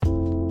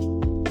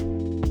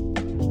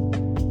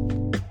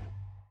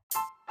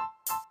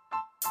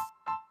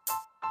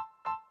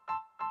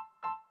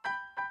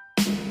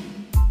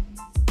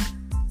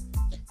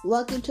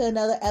Welcome to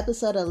another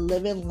episode of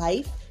Living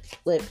Life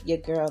with your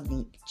girl,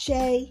 Meek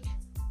J.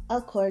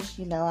 Of course,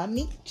 you know I'm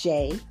Meek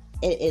J.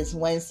 It is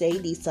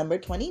Wednesday, December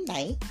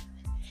 29th.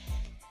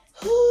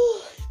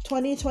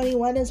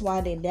 2021 is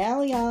winding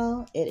down,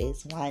 y'all. It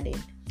is winding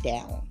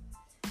down.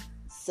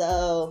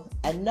 So,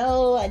 I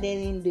know I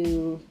didn't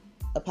do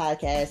a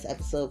podcast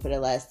episode for the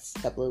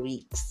last couple of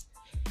weeks.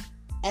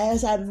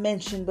 As I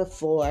mentioned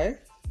before,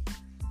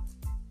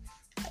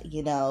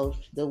 you know,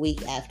 the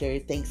week after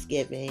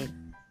Thanksgiving,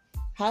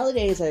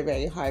 holidays are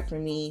very hard for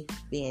me,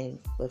 being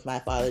with my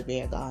father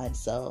being gone.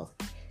 So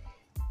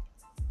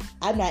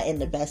I'm not in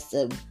the best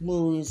of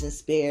moods and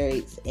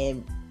spirits,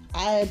 and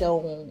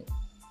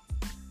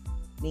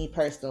me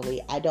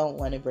personally, I don't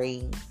want to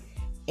bring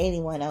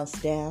anyone else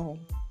down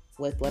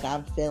with what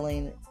I'm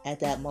feeling at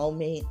that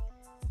moment,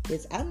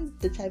 because I'm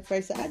the type of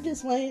person, I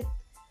just want,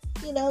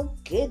 you know,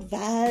 good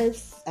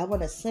vibes. I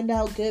want to send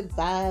out good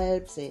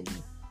vibes, and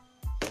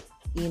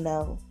you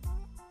know,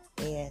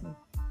 and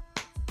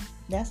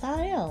that's how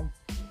I am.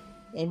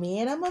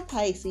 And I'm a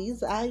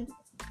Pisces.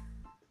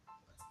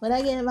 When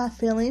I get in my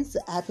feelings,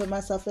 I put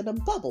myself in a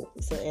bubble,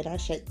 and I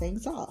shut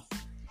things off.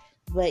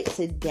 But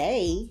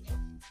today,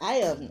 I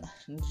am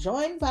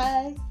joined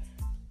by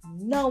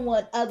no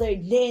one other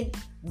than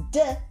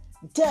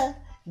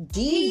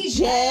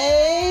DJ.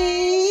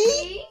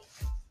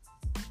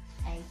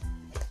 Hey.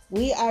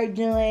 We are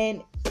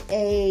doing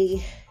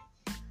a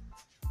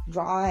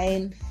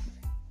drawing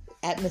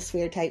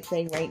atmosphere type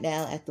thing right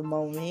now at the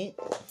moment.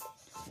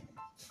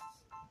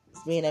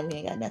 It's me and we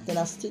ain't got nothing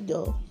else to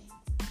do.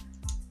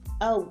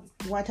 Oh,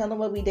 you want to tell them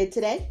what we did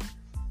today?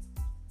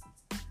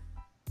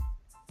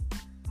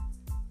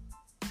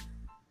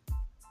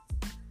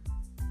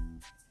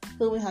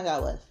 Who we hung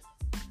out with?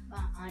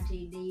 My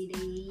Auntie Dee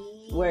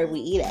Dee. Where we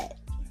eat at?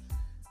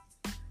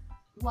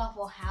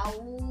 Waffle House.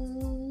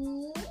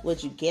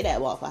 What'd you get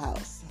at Waffle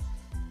House?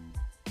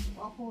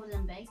 Waffles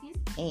and bacon.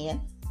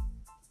 And?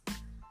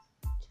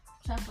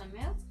 Chocolate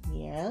milk.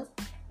 Yeah.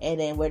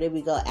 And then where did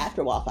we go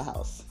after Waffle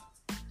House?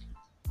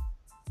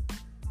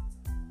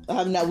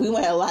 No, we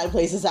went a lot of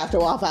places after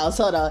Waffle House.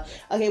 Hold on.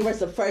 Okay, where's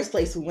the first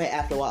place we went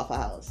after Waffle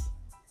House?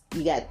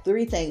 You got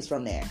 3 things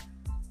from there.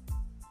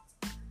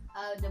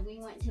 That we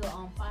went to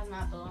Five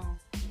Not Below.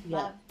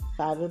 Yeah,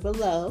 Five and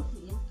Below.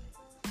 Yeah.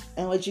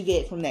 And what'd you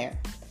get from there?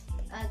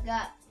 I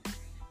got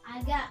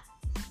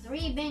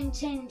 3 Ben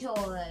 10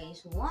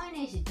 toys. One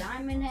is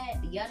Diamond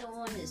Head, the other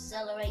one is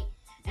Celebrate,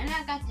 and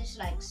I got this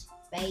like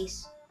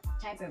space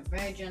type of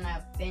version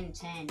of Ben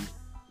 10.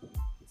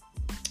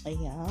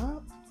 Yeah.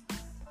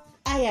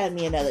 I got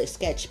me another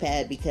sketch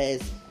pad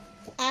because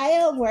I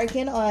am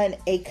working on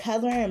a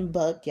coloring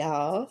book,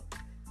 y'all.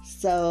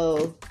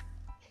 So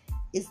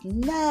it's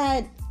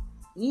not,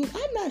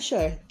 I'm not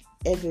sure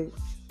if it's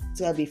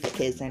going to be for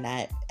kids or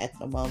not at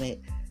the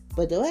moment.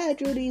 But the way I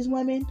drew these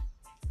women,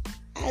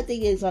 I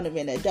think it's going to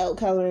be an adult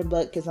coloring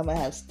book because I'm going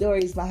to have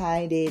stories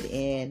behind it.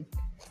 And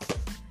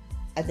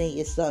I think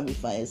it's going to be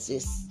fun. It's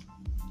just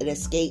an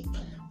escape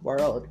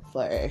world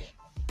for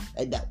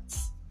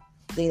adults.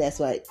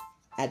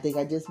 I think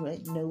I just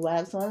knew what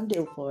I was going to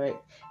do for it.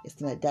 It's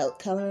an adult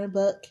coloring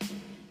book.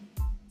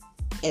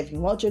 If you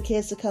want your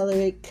kids to color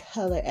it,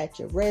 color at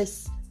your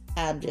wrist.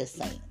 I'm just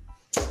saying.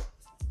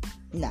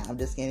 Nah, I'm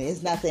just kidding.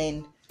 It's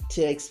nothing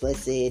too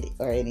explicit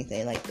or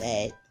anything like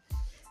that.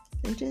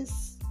 They're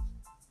just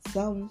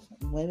some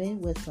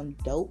women with some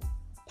dope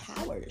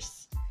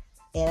powers.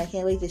 And I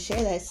can't wait to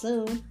share that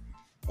soon.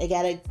 I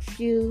got a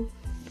few.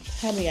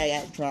 How many I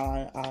got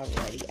drawn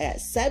already? I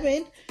got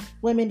 7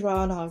 women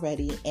drawn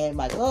already. And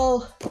my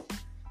goal,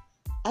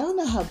 I don't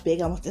know how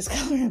big I want this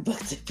coloring book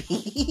to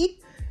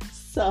be.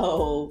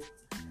 So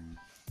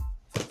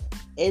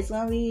it's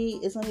gonna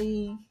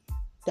be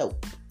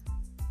dope.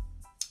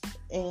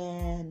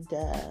 And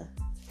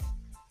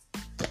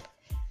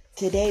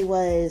today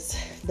was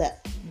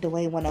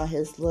Dwayne went on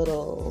his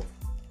little,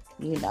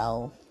 you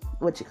know,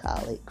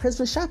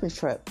 Christmas shopping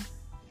trip.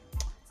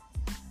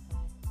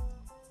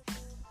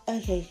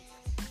 Okay,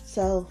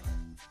 so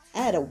I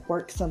had to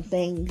work some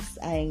things.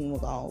 I ain't even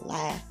gonna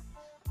lie.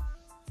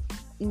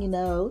 You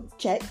know,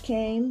 check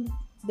came,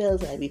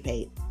 bills had to be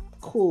paid.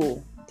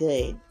 Cool,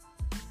 good.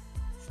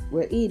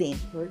 We're eating,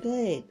 we're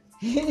good.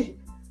 He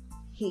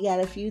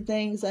got a few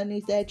things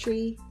underneath that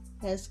tree.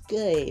 That's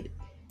good.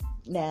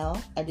 Now,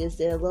 I just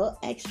did a little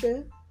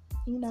extra,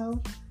 you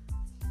know.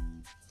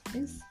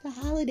 It's the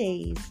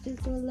holidays.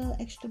 Just do a little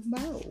extra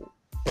more.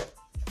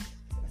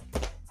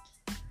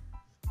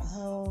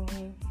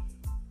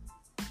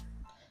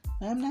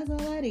 I'm not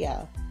gonna lie to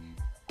y'all.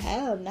 I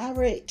am not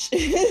rich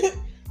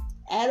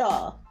at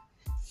all.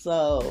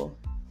 So,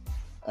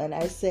 when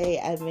I say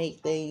I make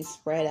things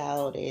spread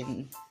out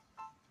and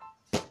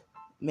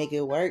make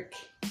it work,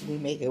 we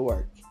make it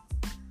work.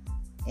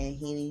 And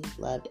he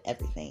loved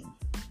everything.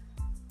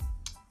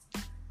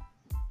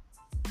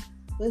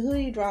 But who are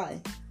you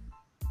drawing?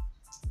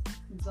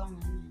 I'm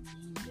drawing a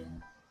ninja.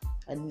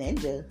 A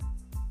ninja?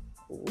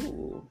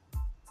 Ooh.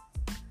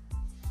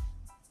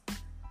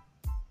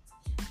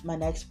 My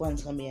next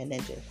one's gonna be a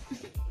ninja.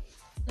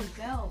 The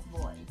girl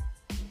boy.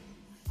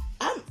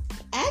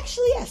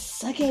 I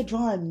suck at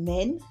drawing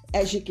men,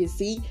 as you can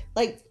see.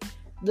 Like,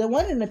 the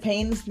one in the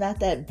paint is not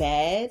that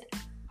bad.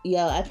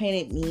 Yo, I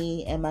painted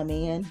me and my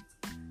man.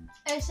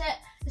 Except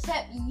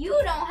you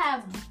don't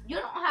have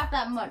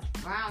that much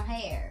brown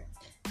hair.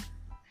 And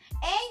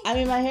I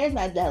mean, my hair's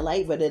not that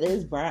light, but it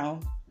is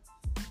brown.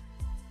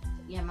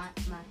 yeah, my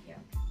hair.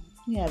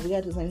 Yeah, we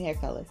got the same hair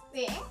color.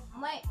 Yeah,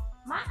 my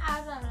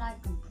eyes are like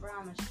a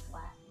brownish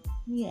black.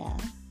 Yeah.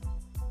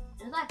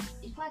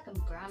 It's like a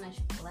brownish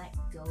black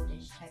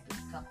goldish type of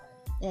color.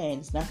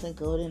 And it's nothing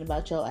golden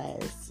about your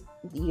eyes.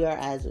 Your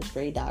eyes are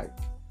straight dark.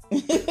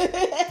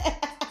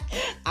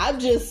 I'm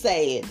just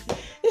saying.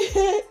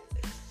 I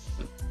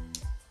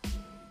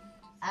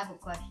have a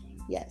question.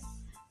 Yes.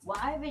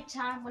 Why every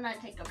time when I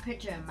take a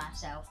picture of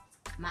myself,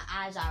 my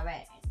eyes are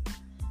red?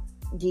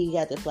 Do you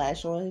got the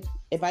flash on?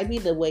 It might be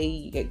the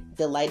way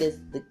the light is,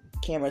 the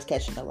camera's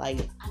catching the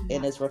light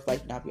and it's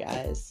reflecting off your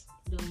eyes.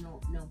 No.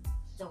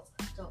 So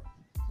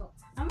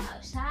I'm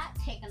outside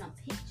taking a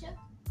picture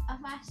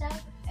of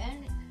myself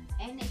and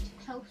it's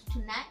close to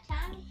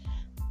nighttime.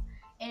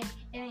 And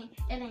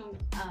then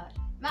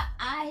my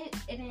eyes,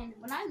 and then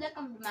when I look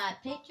at my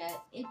picture,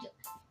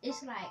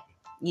 it's like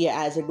Your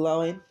eyes are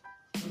glowing?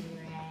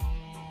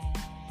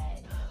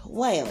 red.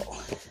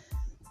 Well,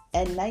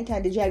 at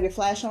nighttime, did you have your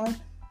flash on?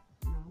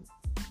 No.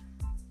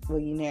 Were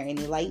you near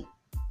any light?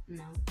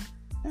 No.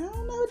 I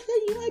don't know what to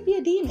tell you. You might be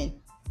a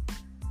demon.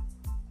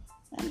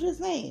 I'm just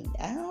saying.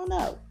 I don't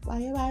know. Why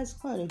your eyes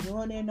closed? If you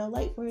want there no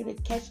light for you to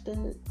catch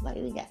the light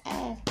in your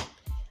eye.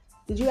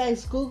 Did you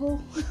ask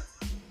Google?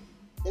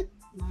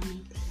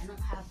 Mommy, I don't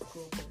have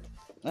Google.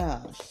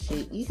 Oh,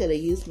 shit. You could have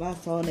used my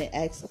phone and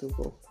asked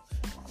Google.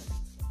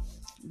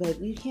 But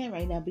you can't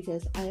right now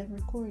because I am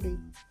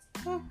recording.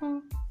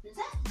 Is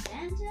that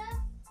Santa?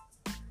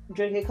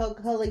 Drinking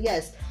Coca-Cola?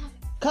 Yes.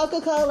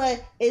 Coca-Cola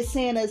is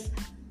Santa's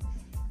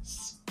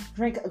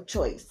drink of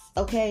choice,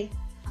 okay?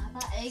 I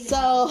thought eggnog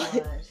So,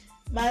 was.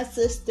 my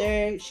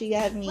sister, she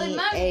got me Wait,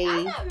 Mommy,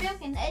 I thought milk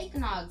and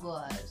eggnog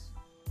was.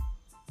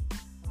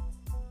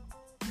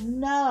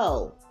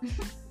 No.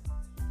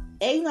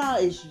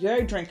 Eggnog is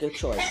your drink of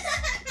choice.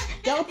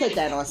 Don't put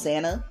that on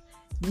Santa.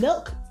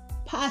 Milk,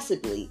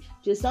 possibly.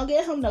 Just don't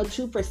get him no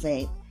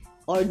 2%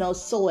 or no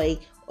soy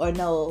or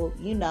no,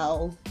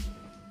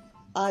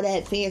 all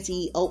that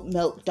fancy oat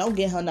milk. Don't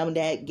get him none of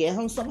that. Get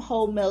him some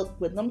whole milk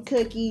with them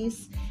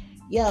cookies.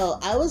 Yo,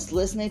 I was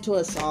listening to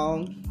a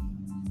song.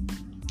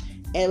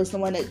 It was the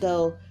one that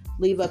go,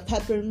 leave a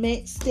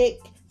peppermint stick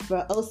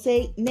for old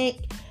Saint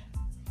Nick.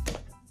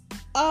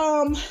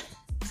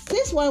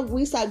 Since when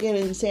we stopped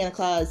giving Santa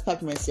Claus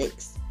peppermint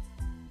sticks?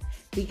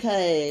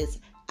 Because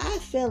I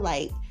feel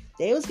like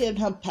they was giving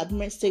him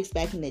peppermint sticks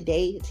back in the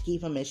day to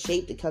keep him in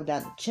shape to come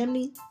down the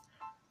chimney.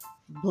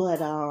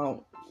 But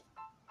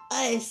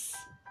us,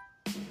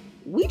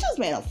 we just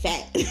made him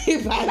fat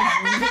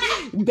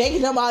by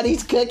baking him all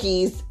these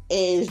cookies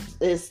and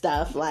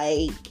stuff.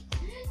 Like,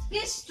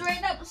 Just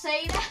straight up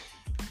say that.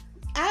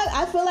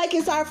 I feel like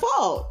it's our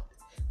fault.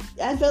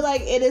 I feel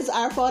like it is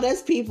our fault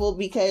as people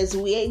because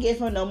we ain't give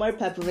him no more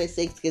peppermint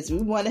sticks because we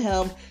wanted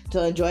him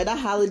to enjoy the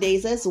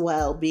holidays as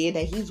well, being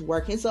that he's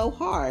working so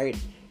hard.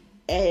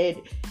 And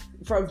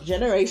from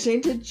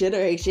generation to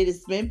generation,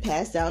 it's been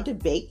passed down to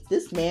bake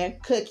this man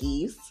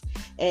cookies.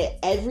 And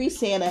every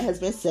Santa has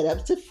been set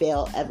up to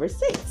fail ever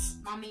since.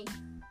 Mommy,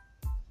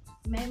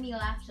 you made me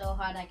laugh so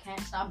hard I can't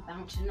stop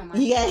bouncing on my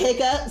You got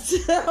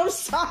hiccups? I'm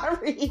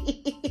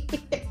sorry.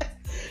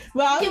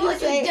 Well, I was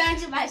just saying,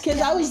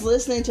 because I was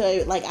listening to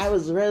it, like, I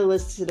was really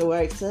listening to the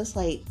words, so it's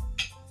like,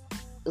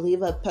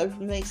 leave a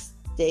peppermint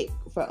stick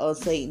for old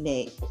Saint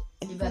Nick.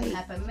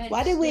 Like,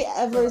 why did we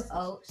ever...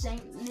 old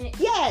Saint Nick?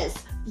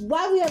 Yes!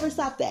 Why we ever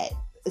stop that?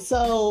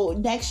 So,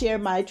 next year,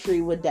 my tree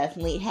would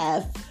definitely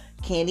have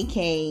candy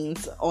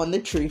canes on the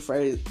tree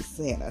for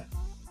Santa.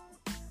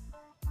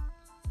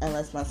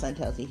 Unless my son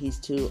tells me he's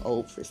too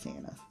old for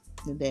Santa.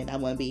 And then I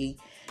want to be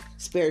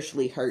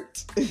spiritually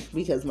hurt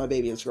because my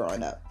baby is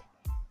growing up.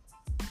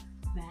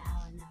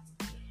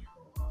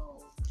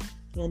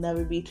 You'll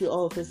never be too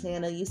old for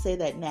Santa. You say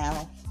that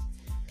now.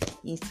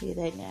 You say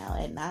that now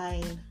at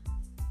 9.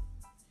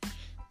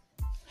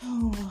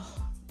 Oh,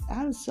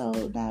 I'm so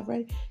not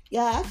ready.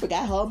 Yeah, I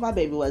forgot how old my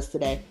baby was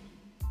today.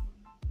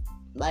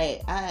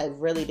 Like, I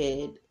really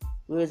did.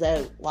 We was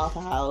at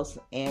Waffle House,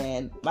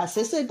 and my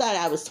sister thought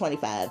I was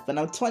 25, but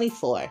I'm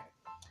 24.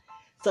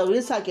 So we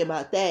was talking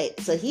about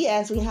that. So he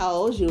asked me how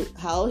old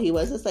he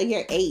was. It's like,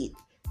 you're 8.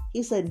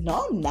 He said,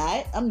 no, I'm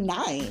not. I'm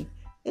 9.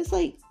 It's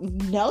like,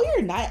 no,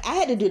 you're not. I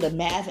had to do the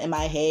math in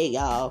my head,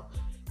 y'all.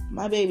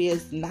 My baby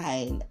is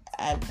 9.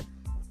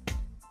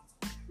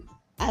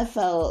 I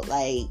felt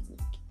like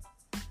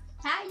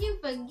how you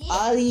forget?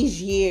 All these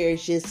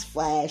years just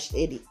flashed,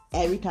 and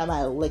every time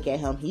I look at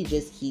him, he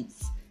just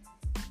keeps.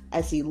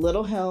 I see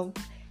little him,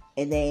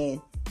 and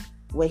then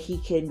what he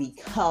can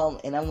become,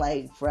 and I'm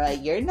like, bruh,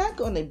 you're not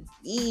going to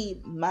be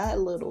my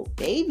little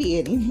baby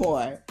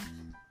anymore.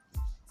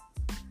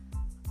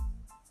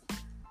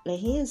 And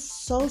he is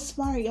so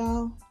smart,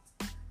 y'all.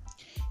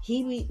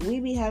 we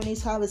be having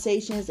these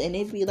conversations, and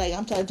it'd be like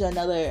I'm talking to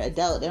another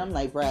adult, and I'm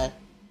like, bruh,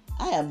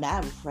 I am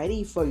not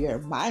ready for your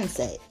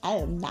mindset. I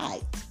am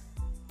not.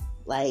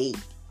 Like,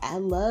 I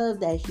love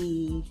that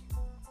he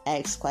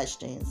asks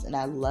questions, and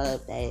I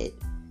love that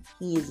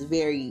he is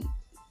very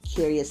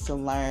curious to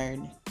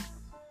learn,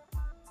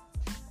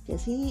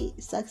 because he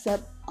sucks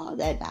up all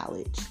that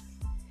knowledge,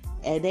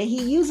 and then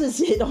he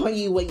uses it on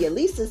you when you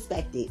least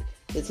suspect it.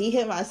 Because he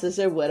hit my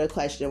sister with a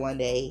question one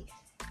day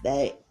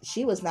that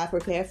she was not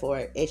prepared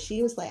for, and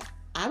she was like,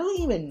 I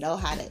don't even know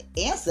how to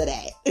answer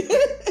that.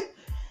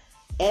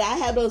 And I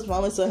have those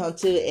moments with him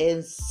too,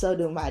 and so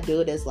do my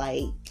dude. Is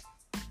like,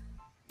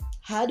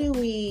 how do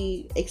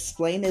we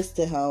explain this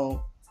to him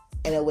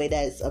in a way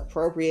that's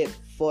appropriate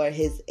for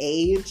his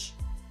age,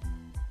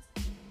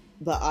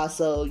 but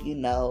also, you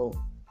know,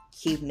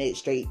 keeping it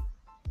straight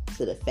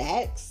to the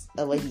facts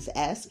of what he's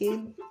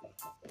asking?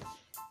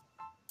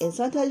 And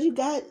sometimes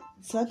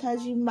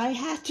you might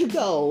have to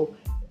go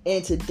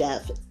into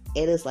depth.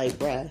 And it's like,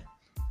 bruh,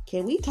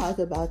 can we talk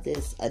about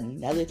this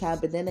another time?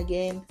 But then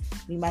again,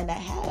 we might not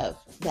have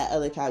that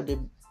other time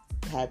to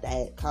have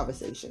that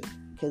conversation,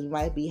 because we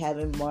might be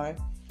having more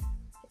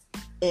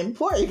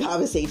important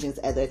conversations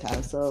at that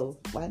time. So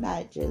why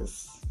not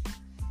just,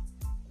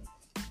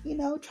 you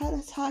know, try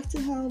to talk to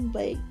him,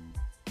 but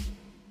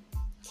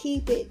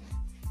keep it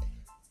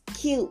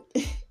cute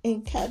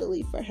and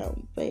cuddly for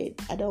him. But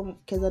I don't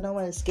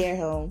want to scare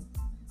him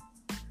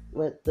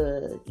with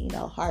the, you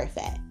know, hard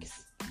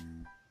facts.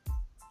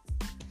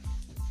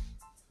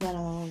 But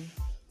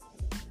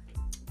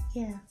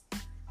yeah.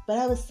 But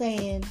I was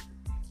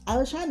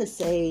trying to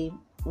say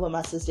what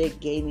my sister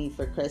gave me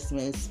for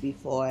Christmas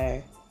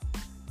before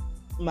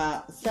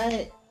my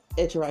son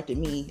interrupted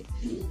me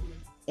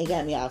and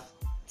got me off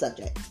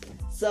subject.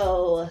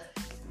 So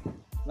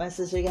my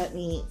sister got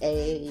me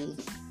a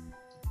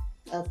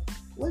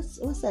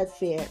what's that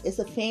fan? It's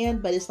a fan,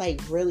 but it's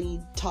like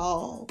really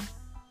tall,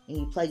 and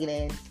you plug it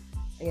in.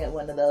 I got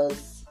one of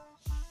those.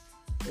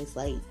 It's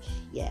like,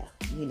 yeah,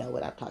 you know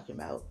what I'm talking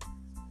about.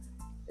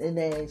 And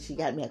then she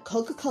got me a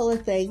Coca-Cola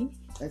thing.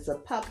 It's a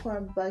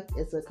popcorn bucket.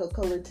 It's a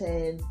Coca-Cola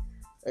tin,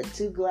 or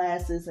 2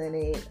 glasses in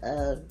it.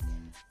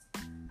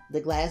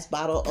 The glass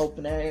bottle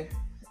opener,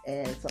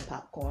 and some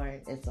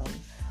popcorn, and some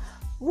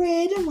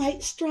red and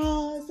white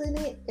straws in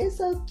it. It's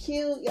so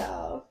cute,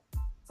 y'all.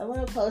 I'm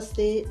gonna post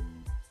it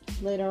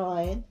later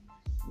on.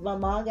 My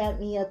mom got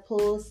me a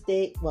pool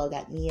stick. Well,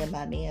 got me and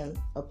my man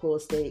a pool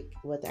stick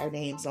with our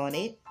names on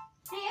it.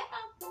 Hey, I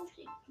got a pool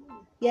stick too.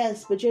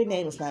 Yes, but your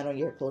name is not on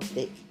your pool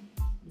stick.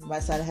 My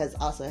son has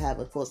also have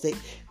a pool stick,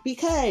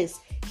 because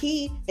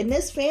in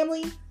this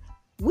family,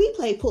 we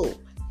play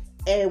pool.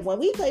 And when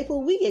we play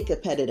pool, we get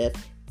competitive.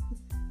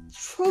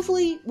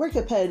 Truthfully, we're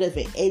competitive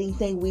in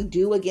anything we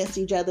do against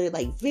each other,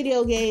 like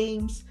video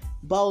games,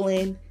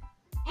 bowling.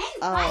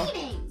 And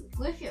fighting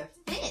with your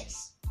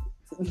fists.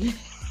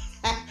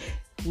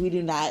 We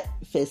do not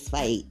fist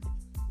fight.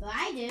 Well,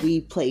 I do.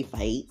 We play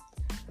fight.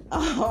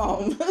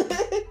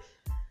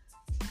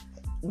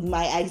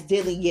 Might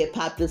accidentally get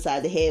popped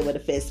inside the head with a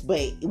fist,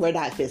 but we're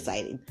not fist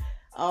fighting.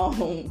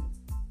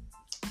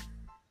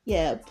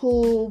 Yeah,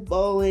 pool,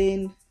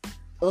 bowling,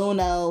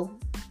 Uno,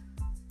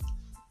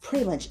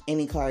 pretty much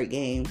any card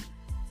game.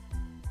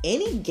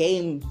 Any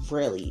game,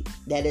 really,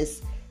 that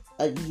is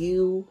a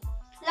you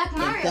like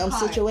Mario and them Kart.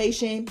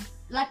 Situation.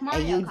 Like Mario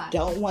and you Kart.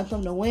 don't want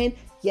them to win.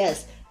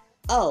 Yes.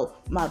 Oh,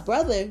 my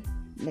brother,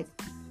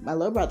 my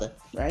little brother,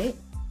 right?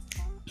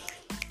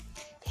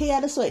 He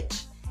got a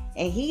Switch,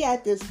 and he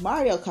got this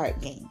Mario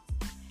Kart game.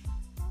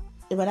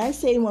 And when I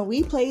say when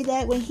we play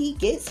that, when he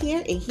gets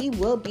here, and he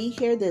will be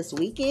here this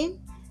weekend,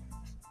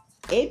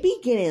 it be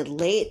getting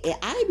late, and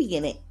I be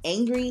getting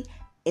angry.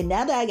 And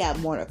now that I got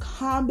Mortal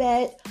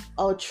Kombat,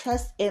 oh,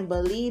 trust and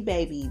believe,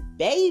 baby.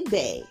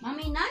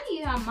 Mommy, now that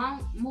you have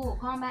Mortal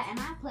Kombat and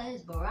I play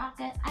as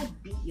Baraka, I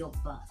beat your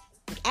butt.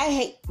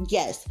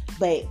 Yes,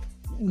 but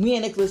me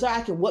and Nicholas Earl,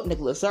 I can whoop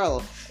Nicholas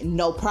Earl,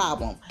 no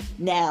problem.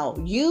 Now,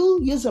 you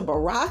using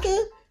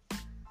Baraka,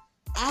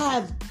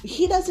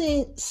 he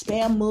doesn't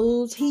spam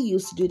moves. He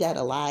used to do that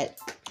a lot.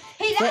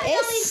 But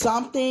it's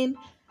something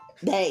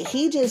that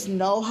he just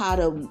know how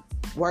to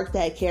work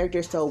that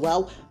character so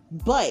well.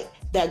 But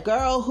that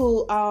girl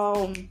who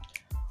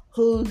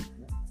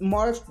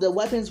morphed the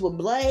weapons with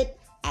blood,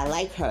 I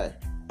like her.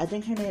 I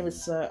think her name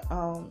is what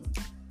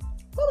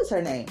was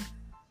her name?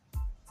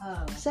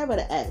 Start with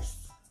an S.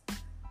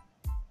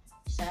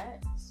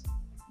 Sets?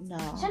 No.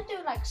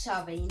 Something like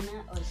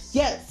Serena or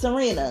Yeah,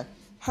 Serena.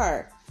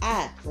 Her.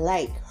 I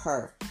like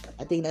her.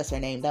 I think that's her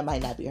name. That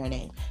might not be her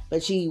name.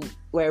 But she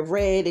wear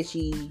red, and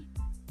she,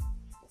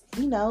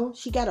 you know,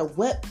 she got a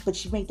whip, but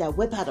she make that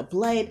whip out of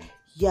blood.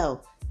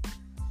 Yo.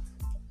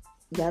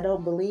 Y'all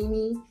don't believe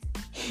me?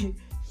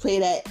 Play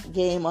that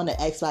game on the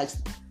Xbox.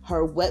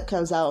 Her whip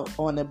comes out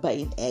on the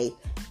button A.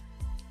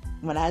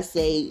 When I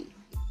say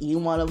you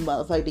want a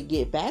motherfucker to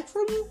get back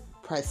from you,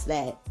 press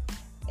that.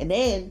 And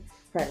then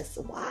press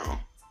Y.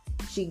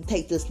 She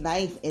take this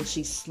knife and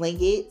she sling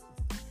it.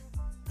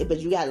 But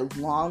you got a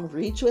long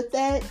reach with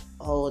that.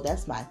 Oh,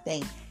 that's my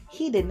thing.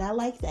 He did not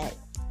like that.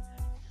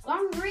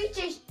 Long Reach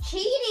is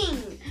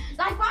cheating.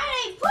 Like, why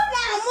they put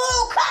that in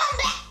Mortal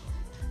Kombat?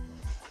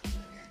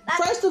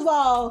 First of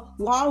all,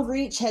 Long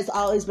Reach has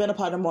always been a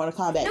part of Mortal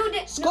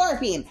Kombat.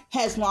 Scorpion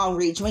has Long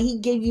Reach. When he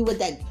gave you with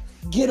that,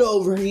 get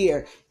over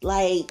here.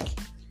 Like,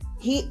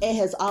 it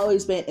has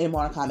always been in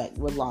Mortal Kombat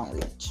with Long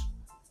Reach.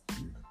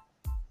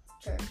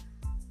 Sure.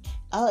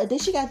 Oh, then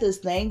she got this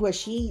thing where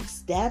she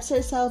stabs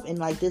herself and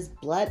like this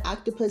blood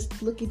octopus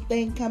looking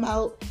thing come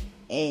out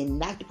and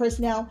knock the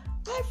person out.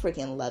 I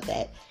freaking love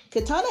that.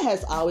 Katana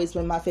has always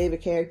been my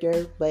favorite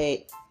character,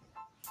 but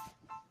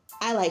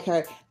I like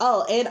her.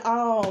 Oh,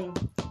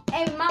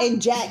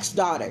 and Jack's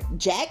daughter.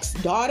 Jack's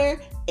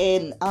daughter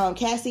and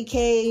Cassie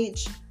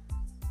Cage.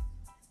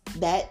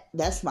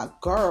 That's my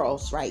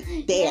girls right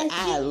there.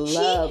 I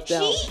love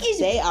them.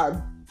 They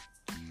are,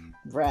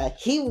 bruh.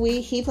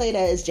 He played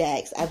as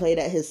Jax. I played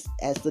as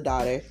the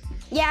daughter.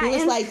 Yeah, he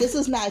was like, this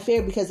is not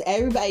fair because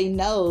everybody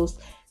knows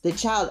the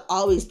child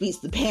always beats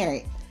the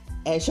parent,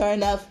 and sure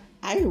enough,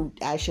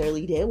 I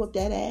surely did whoop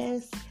that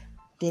ass.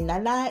 Didn't I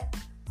not?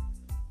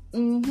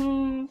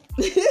 Mm-hmm.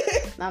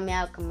 Mommy,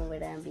 I'll come over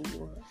there and beat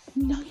you up.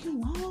 No, you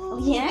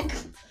won't. Yeah.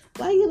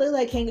 Why you look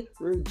like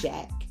Kangaroo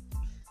Jack?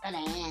 But I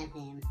am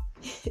him.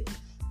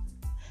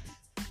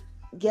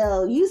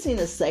 Yo, you seen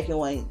the second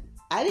one.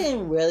 I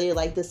didn't really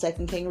like the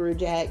second Kangaroo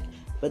Jack,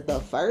 but the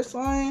first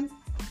one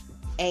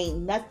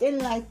ain't nothing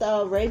like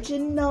the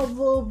original,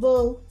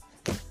 boo-boo.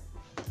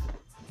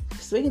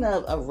 Speaking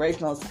of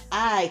originals,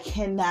 I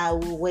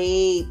cannot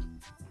wait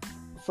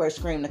for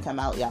Scream to come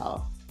out,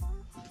 y'all.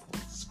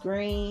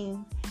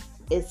 Scream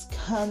is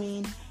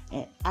coming,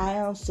 and I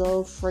am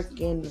so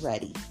freaking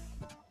ready.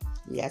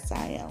 Yes,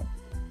 I am.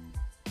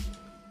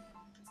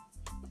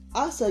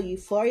 Also,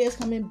 Euphoria is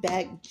coming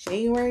back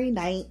January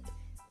 9th.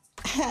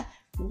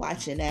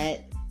 Watching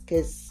that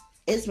because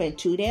it's been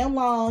too damn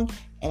long,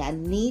 and I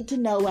need to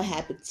know what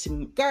happened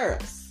to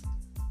girls,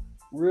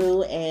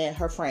 Rue and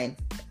her friend,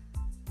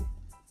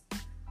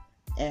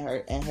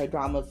 and her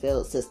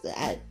drama-filled sister.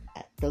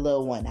 The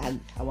little one. I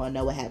want to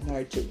know what happened to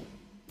her too.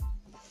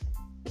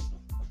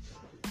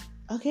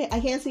 Okay, I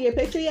can't see your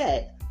picture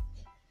yet.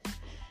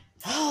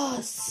 Oh,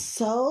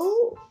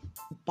 so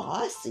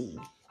bossy.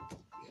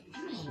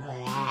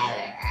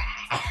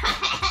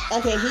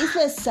 Okay, he's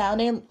been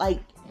sounding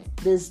like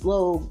this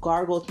little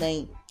gargle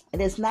thing,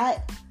 and it's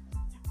not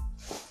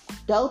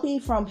Dopey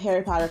from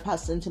Harry Potter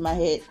pops into my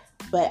head,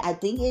 but I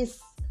think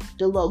it's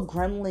the little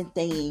gremlin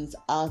things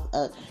of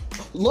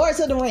Lords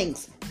of the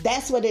Rings.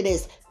 That's what it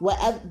is.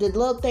 The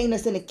little thing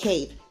that's in the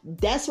cave.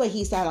 That's what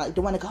he sounded like.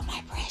 The one that go,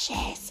 my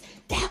precious.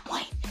 That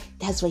one.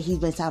 That's what he's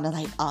been sounding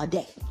like all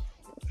day.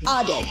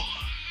 All day.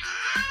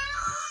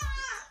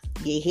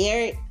 You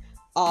hear it?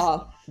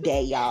 All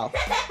day, y'all.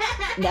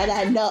 Now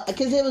that I know,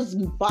 because it was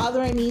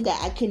bothering me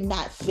that I could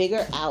not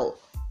figure out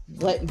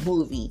what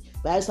movie.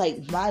 But I was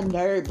like, my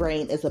nerd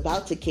brain is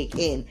about to kick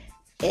in.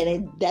 And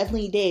it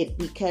definitely did,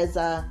 because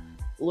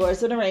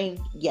Lords of the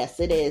Ring, yes,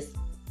 it is.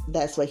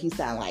 That's what he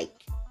sound like.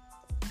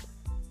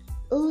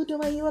 Oh,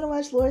 Dwayne, you want to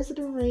watch Lords of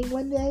the Ring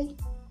one day?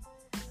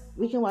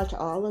 We can watch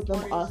all of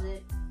them. What is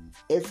it?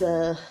 It's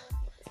a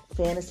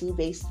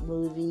fantasy-based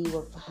movie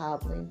with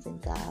goblins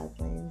and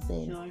goblins.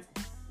 And Sure.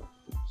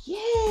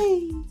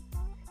 Yay!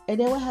 And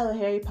then we'll have a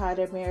Harry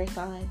Potter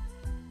marathon.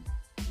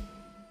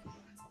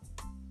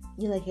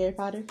 You like Harry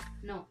Potter?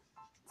 No.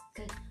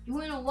 Cause you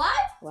wanna what?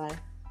 Why?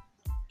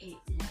 It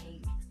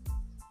lagged.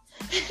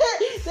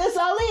 That's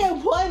only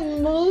in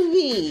one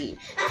movie.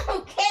 I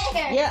don't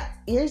care. Yeah,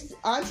 your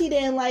auntie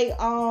didn't like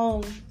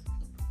the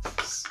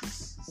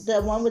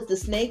one with the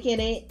snake in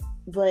it,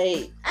 but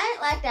I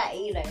didn't like that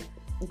either.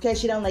 because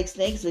she don't like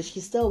snakes, but she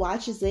still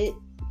watches it.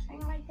 I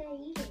didn't like that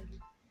either.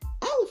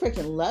 I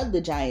freaking love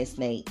the giant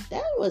snake.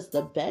 That was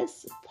the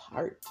best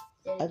part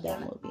of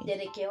that movie.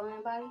 Did it kill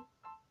anybody?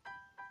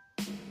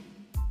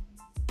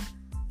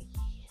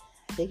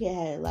 I think it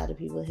had a lot of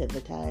people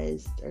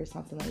hypnotized or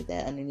something like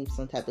that underneath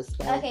some type of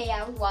spell. Okay,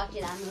 yeah, I was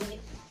watching that movie.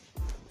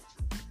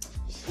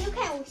 You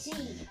can't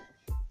see.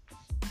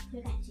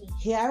 You can't see.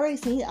 Yeah, I already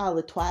seen all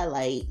the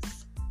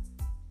Twilights.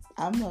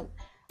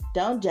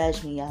 Don't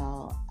judge me,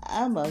 y'all.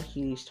 I'm a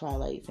huge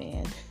Twilight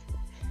fan.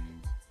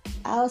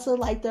 I also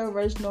like the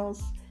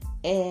originals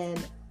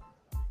and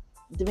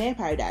the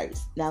Vampire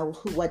Diaries. Now,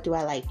 what do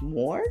I like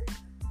more?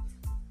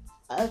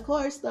 Of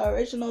course, the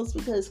originals,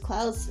 because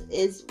Klaus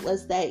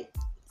was that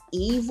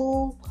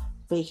evil,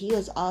 but he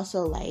was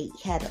also like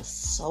had a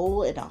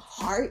soul and a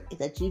heart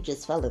that you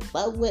just fell in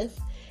love with.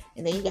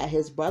 And then you got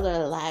his brother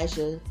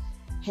Elijah,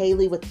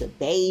 Haley with the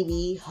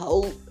baby,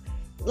 Hope,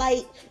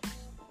 like,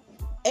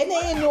 and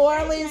then in New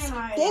Orleans,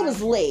 they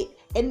was lit.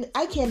 And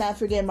I cannot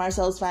forget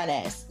Marcel's fine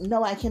ass.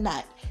 No, I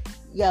cannot.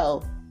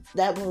 Yo,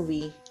 that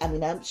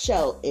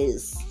show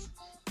is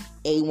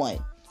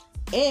A1.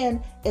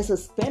 And it's a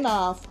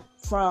spinoff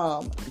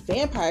from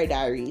Vampire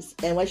Diaries.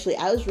 And actually,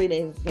 I was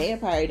reading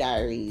Vampire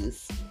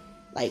Diaries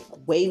like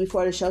way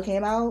before the show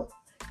came out.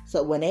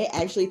 So when they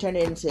actually turned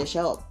it into a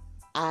show,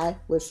 I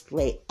was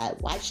late. I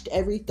watched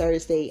every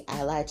Thursday.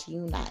 I lie to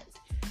you not.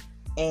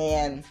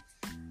 And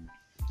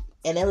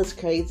And it was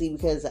crazy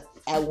because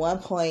at one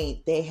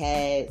point they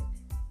had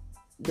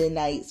the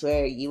nights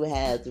where you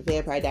have the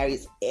Vampire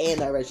Diaries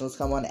and the originals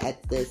come on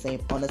at the same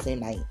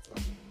night.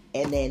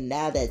 And then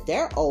now that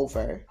they're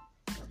over,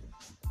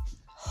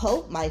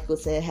 Hope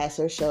Michelson has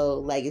her show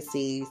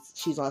Legacies.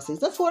 She's on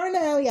season 4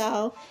 now,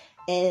 y'all.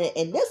 And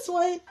in this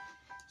one,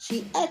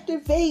 she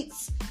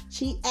activates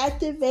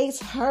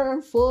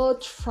her full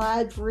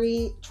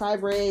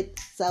tribrid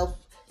self.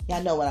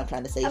 Y'all know what I'm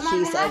trying to say.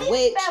 She's a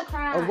witch,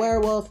 a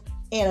werewolf,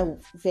 and a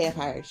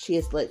vampire. She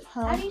is like,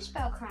 How do you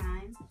spell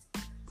crime?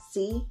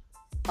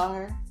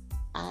 CRIM.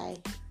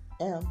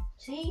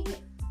 C.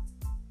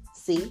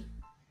 C.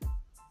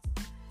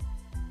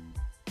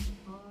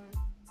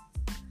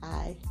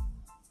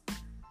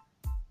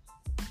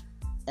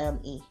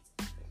 IME.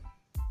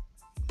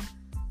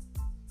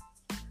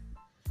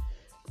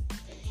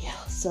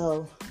 Yeah,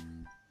 so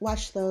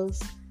watch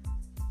those.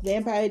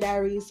 Vampire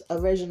Diaries,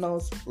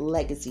 Originals,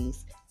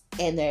 Legacies.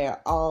 And they're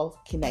all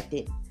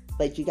connected.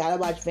 But you gotta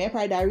watch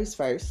Vampire Diaries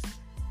first,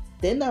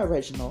 then the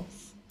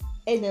Originals,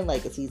 and then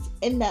Legacies.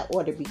 In that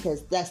order,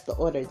 because that's the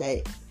order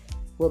that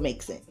will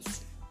make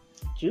sense.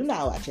 Do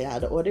not watch it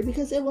out of order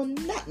because it will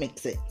not make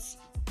sense.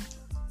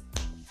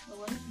 But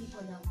what if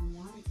people don't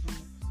want it to make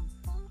sense?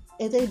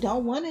 If they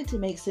don't want it to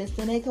make sense,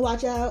 then they can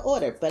watch it out of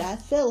order. But I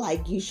feel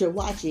like you should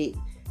watch it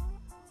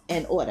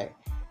in order.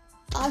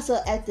 Also,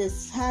 at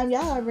this time,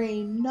 y'all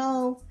already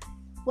know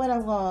what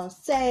I'm going to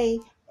say.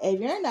 If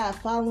you're not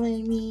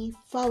following me,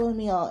 follow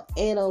me on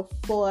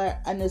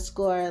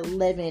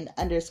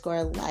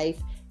 804_living_life.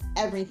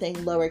 Everything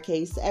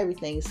lowercase,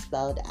 everything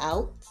spelled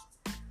out.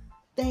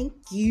 Thank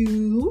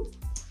you.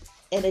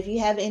 And if you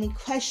have any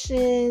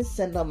questions,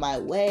 send them my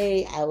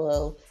way. I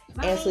will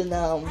answer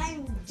them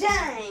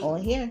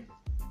on here.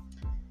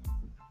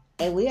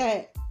 And we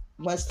are,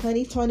 once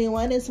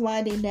 2021 is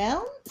winding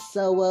down,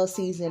 so will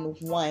season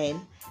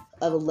 1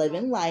 of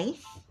Living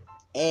Life.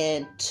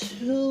 And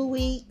 2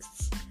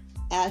 weeks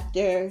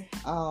after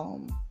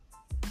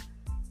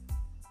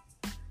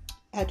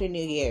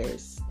New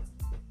Year's,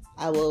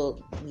 I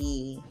will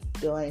be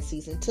doing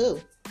season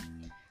 2.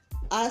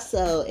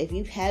 Also, if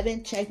you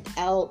haven't checked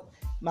out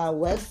my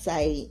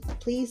website,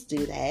 please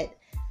do that.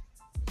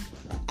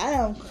 I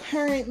am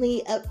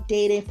currently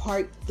updating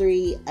part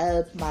 3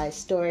 of my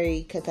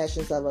story,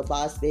 Confessions of a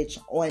Boss Bitch,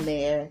 on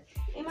there.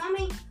 Hey,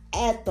 Mommy.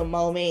 At the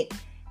moment,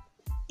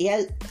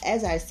 yeah,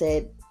 as I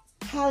said,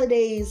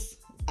 holidays,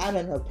 I'm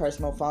in a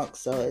personal funk,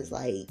 so it's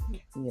like,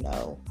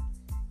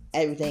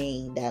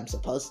 everything that I'm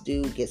supposed to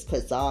do gets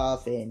put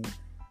off, and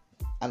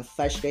I'm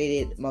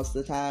frustrated most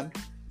of the time.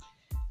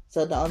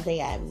 So the only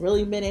thing I've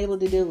really been able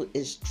to do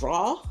is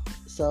draw.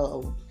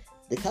 So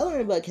the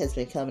coloring book has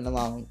been coming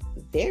along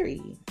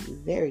very,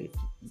 very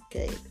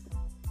good.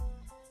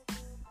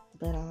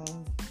 But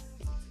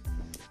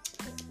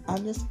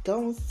I'm just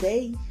gonna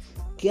say,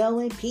 go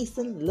in peace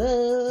and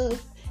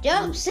love.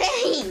 Don't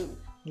sing.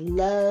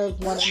 Love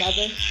one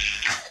another.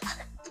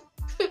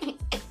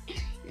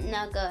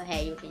 No, go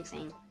ahead. You can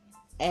sing.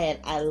 And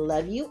I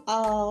love you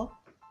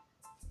all.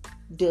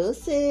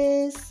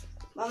 Deuces.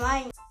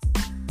 Bye-bye.